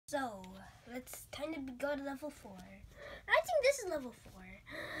So, let's kind of go to level 4. I think this is level 4.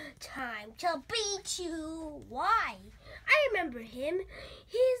 Time to beat you. Why? I remember him.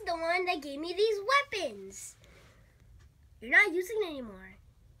 He's the one that gave me these weapons. You're not using it anymore.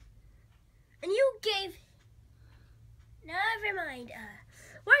 And you gave... Never mind.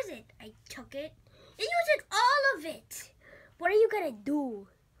 Where's it? I took it. And you took all of it. What are you gonna do?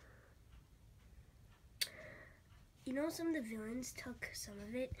 You know, some of the villains took some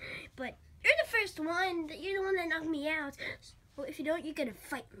of it, but you're the first one. You're the one that knocked me out. Well, if you don't, you're gonna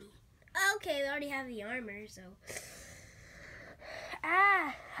fight me. Okay, we already have the armor, so...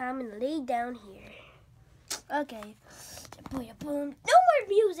 I'm gonna lay down here. Okay. Boom, boom. No more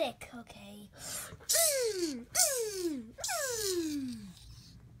music. Okay.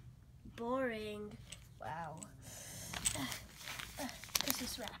 Boring. Wow.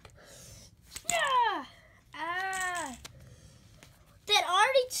 This rap. Yeah. That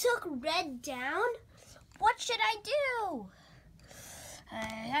already took red down? What should I do?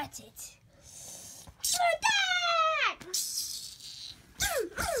 That's it.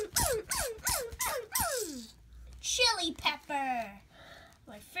 Chili pepper.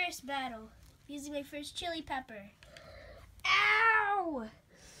 My first battle. Using my first chili pepper. Ow!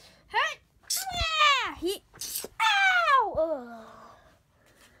 Hurt! Ow! Oh.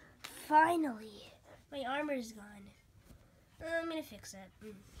 Finally. My armor's gone. I'm gonna fix it.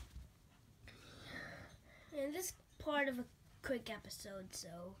 And this is part of a quick episode,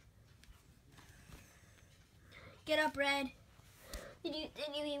 so get up, Red. Did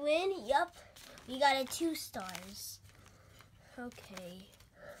you win? Yup. You got a 2 stars. Okay.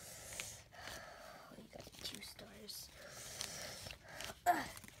 You got 2 stars.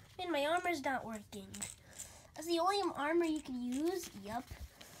 And my armor's not working. That's the only armor you can use? Yup.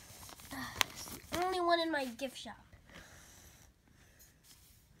 It's the only one in my gift shop.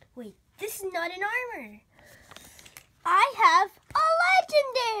 Wait, this is not an armor. I have a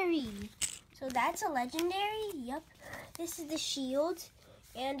legendary. So that's a legendary? Yup. This is the shield.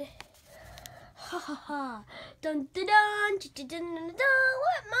 And ha ha ha. Dun dun dun dun dun dun dun.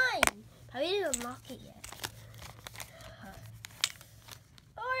 What mine? Probably didn't unlock it yet.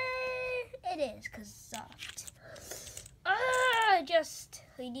 Or it is, because it's soft.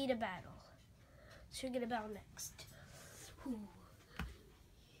 We need a battle. So we're gonna battle next. Ooh.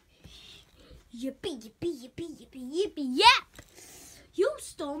 Yippee, yippee, yippee, yippee, yippee, yap! You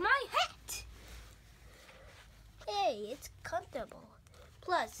stole my hat! Hey, it's comfortable.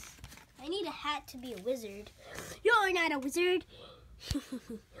 Plus, I need a hat to be a wizard. You're not a wizard!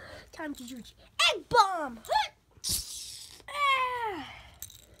 Time to use egg bomb!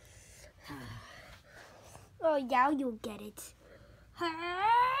 Oh, yeah, you'll get it.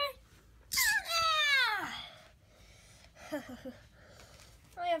 I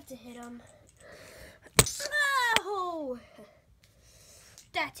have to hit him. Oh!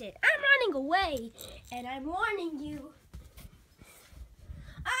 That's it. I'm running away, and I'm warning you.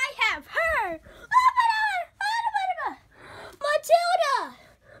 I have her! Matilda!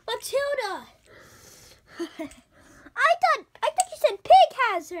 Matilda! I thought you said Pig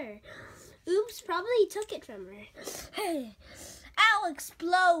has her. Oops, probably took it from her. I'll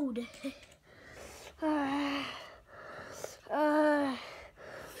explode.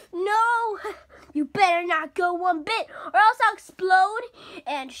 No, you better not go one bit or else I'll explode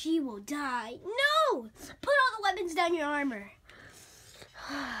and she will die. No, put all the weapons down your armor.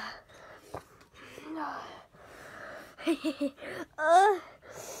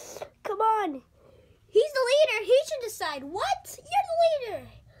 Come on. He's the leader. He should decide. What? You're the leader.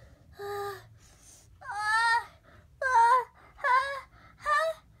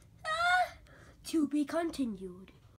 To be continued.